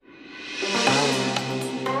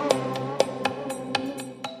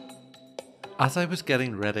As I was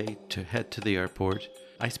getting ready to head to the airport,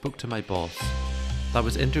 I spoke to my boss. That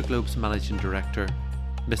was Interglobe's managing director,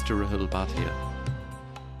 Mr. Rahul Bhatia.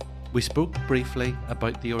 We spoke briefly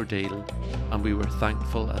about the ordeal, and we were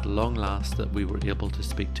thankful at long last that we were able to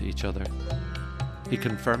speak to each other. He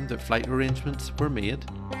confirmed that flight arrangements were made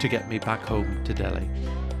to get me back home to Delhi.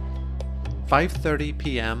 5:30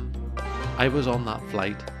 p.m, I was on that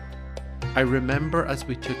flight. I remember as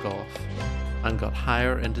we took off and got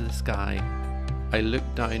higher into the sky, I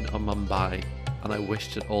looked down on Mumbai and I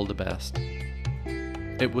wished it all the best.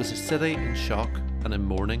 It was a city in shock and in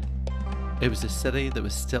mourning. It was a city that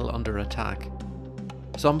was still under attack.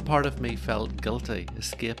 Some part of me felt guilty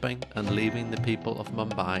escaping and leaving the people of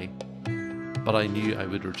Mumbai, but I knew I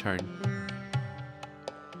would return.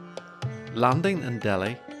 Landing in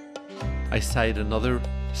Delhi, I sighed another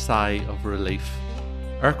sigh of relief.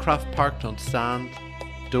 Aircraft parked on sand,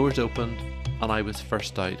 doors opened, and I was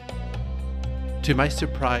first out. To my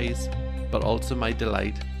surprise, but also my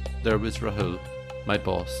delight, there was Rahul, my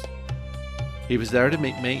boss. He was there to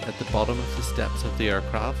meet me at the bottom of the steps of the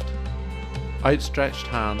aircraft. Outstretched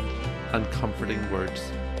hand and comforting words.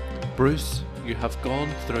 Bruce, you have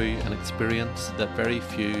gone through an experience that very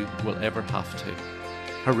few will ever have to.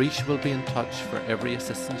 Harish will be in touch for every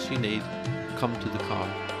assistance you need. Come to the car.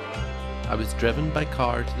 I was driven by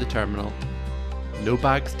car to the terminal. No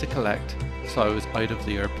bags to collect, so I was out of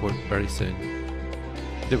the airport very soon.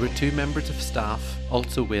 There were two members of staff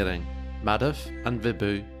also waiting, Madhav and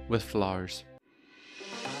Vibhu, with flowers.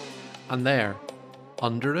 And there,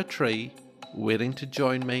 under a tree, waiting to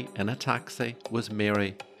join me in a taxi, was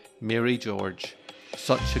Mary George,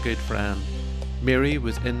 such a good friend. Mary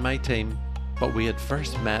was in my team, but we had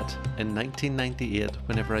first met in 1998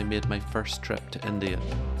 whenever I made my first trip to India,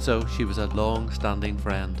 so she was a long-standing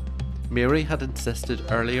friend. Mary had insisted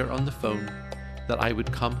earlier on the phone that I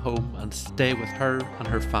would come home and stay with her and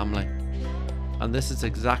her family. And this is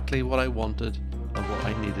exactly what I wanted and what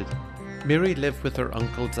I needed. Mary lived with her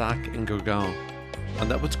uncle Zach in Gurgaon,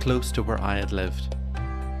 and that was close to where I had lived.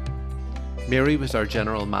 Mary was our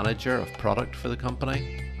general manager of product for the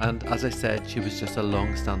company, and as I said, she was just a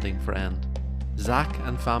long-standing friend. Zach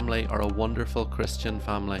and family are a wonderful Christian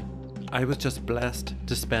family. I was just blessed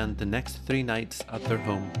to spend the next 3 nights at their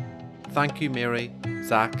home. Thank you, Mary,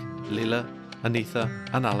 Zach, Leela, Anitha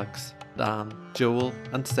and Alex, Dan, Joel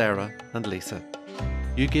and Sarah and Lisa.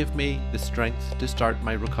 You gave me the strength to start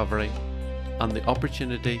my recovery and the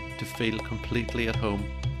opportunity to feel completely at home.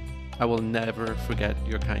 I will never forget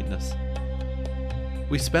your kindness.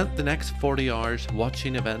 We spent the next 40 hours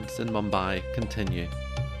watching events in Mumbai continue.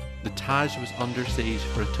 The Taj was under siege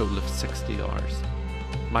for a total of 60 hours.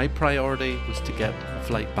 My priority was to get a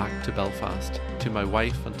flight back to Belfast, to my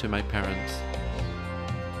wife and to my parents.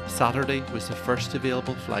 Saturday was the first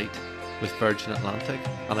available flight with Virgin Atlantic,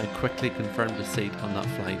 and I quickly confirmed a seat on that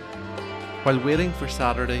flight. While waiting for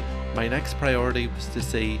Saturday, my next priority was to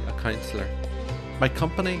see a counsellor. My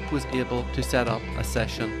company was able to set up a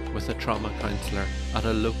session with a trauma counsellor at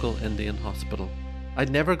a local Indian hospital.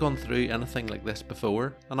 I'd never gone through anything like this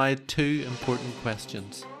before, and I had 2 important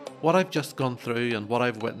questions. What I've just gone through and what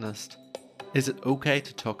I've witnessed, is it okay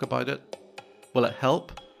to talk about it? Will it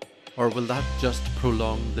help? Or will that just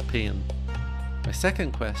prolong the pain? My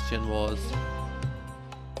second question was,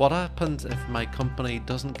 what happens if my company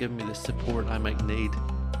doesn't give me the support I might need?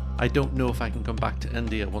 I don't know if I can come back to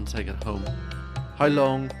India once I get home. How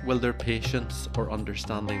long will their patience or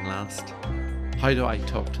understanding last? How do I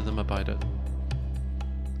talk to them about it?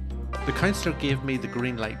 The counsellor gave me the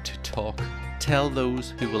green light to talk, tell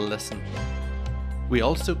those who will listen. We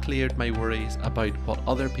also cleared my worries about what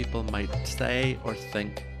other people might say or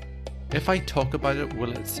think. If I talk about it,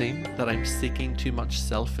 will it seem that I'm seeking too much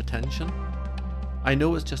self-attention? I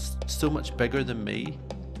know it's just so much bigger than me.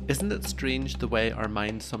 Isn't it strange the way our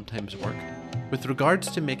minds sometimes work? With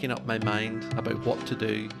regards to making up my mind about what to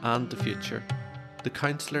do and the future, the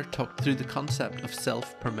counsellor talked through the concept of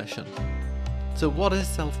self-permission. So what is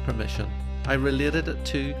self-permission? I related it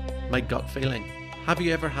to my gut feeling. Have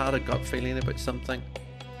you ever had a gut feeling about something?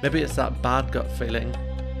 Maybe it's that bad gut feeling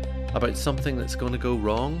about something that's going to go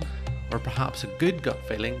wrong, or perhaps a good gut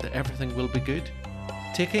feeling that everything will be good.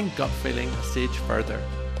 Taking gut feeling a stage further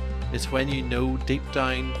is when you know deep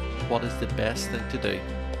down what is the best thing to do.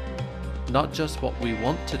 Not just what we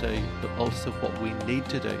want to do, but also what we need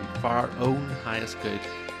to do for our own highest good.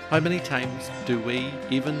 How many times do we,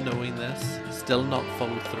 even knowing this, still not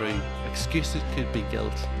follow through? Excuses could be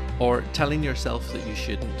guilt, or telling yourself that you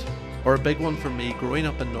shouldn't. Or a big one for me growing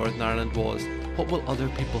up in Northern Ireland was, what will other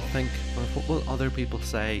people think, or what will other people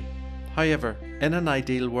say? However, in an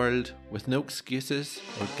ideal world, with no excuses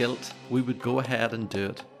or guilt, we would go ahead and do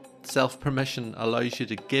it. Self-permission allows you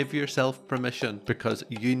to give yourself permission because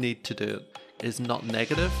you need to do it. It's not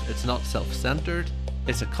negative, it's not self-centered,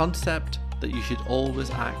 it's a concept that you should always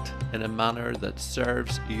act in a manner that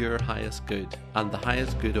serves your highest good, and the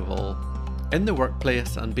highest good of all. In the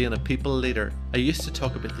workplace and being a people leader, I used to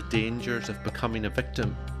talk about the dangers of becoming a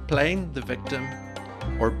victim. Playing the victim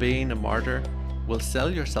or being a martyr will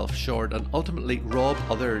sell yourself short and ultimately rob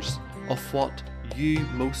others of what you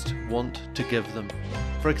most want to give them.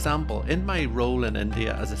 For example, in my role in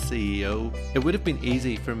India as a CEO, it would have been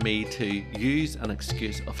easy for me to use an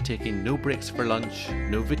excuse of taking no breaks for lunch,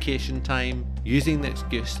 no vacation time, using the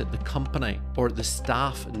excuse that the company or the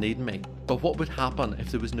staff need me. But what would happen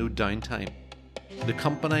if there was no downtime? The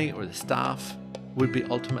company or the staff would be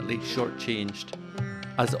ultimately shortchanged,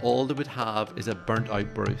 as all they would have is a burnt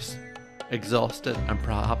out Bruce, exhausted and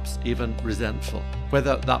perhaps even resentful,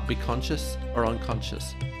 whether that be conscious or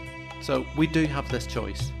unconscious. So we do have this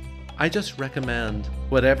choice. I just recommend,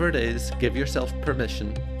 whatever it is, give yourself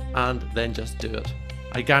permission and then just do it.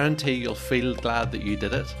 I guarantee you'll feel glad that you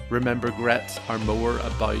did it. Remember, regrets are more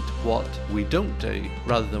about what we don't do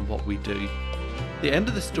rather than what we do. The end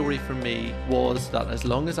of the story for me was that as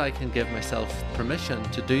long as I can give myself permission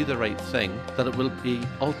to do the right thing, that it will be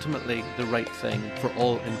ultimately the right thing for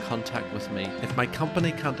all in contact with me. If my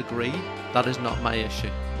company can't agree, that is not my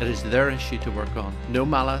issue. It is their issue to work on. No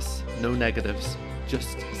malice, no negatives,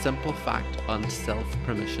 just simple fact and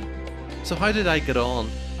self-permission. So how did I get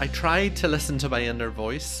on? I tried to listen to my inner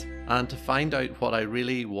voice and to find out what I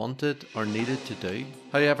really wanted or needed to do.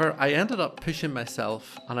 However, I ended up pushing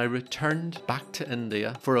myself and I returned back to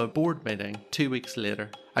India for a board meeting 2 weeks later.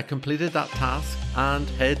 I completed that task and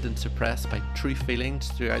hid and suppressed my true feelings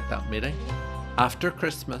throughout that meeting. After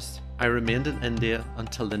Christmas, I remained in India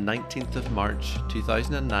until the 19th of March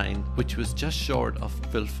 2009, which was just short of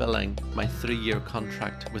fulfilling my 3-year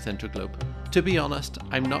contract with Interglobe. To be honest,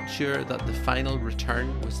 I'm not sure that the final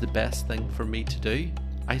return was the best thing for me to do.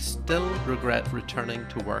 I still regret returning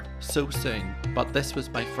to work so soon, but this was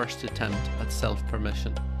my first attempt at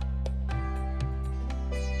self-permission.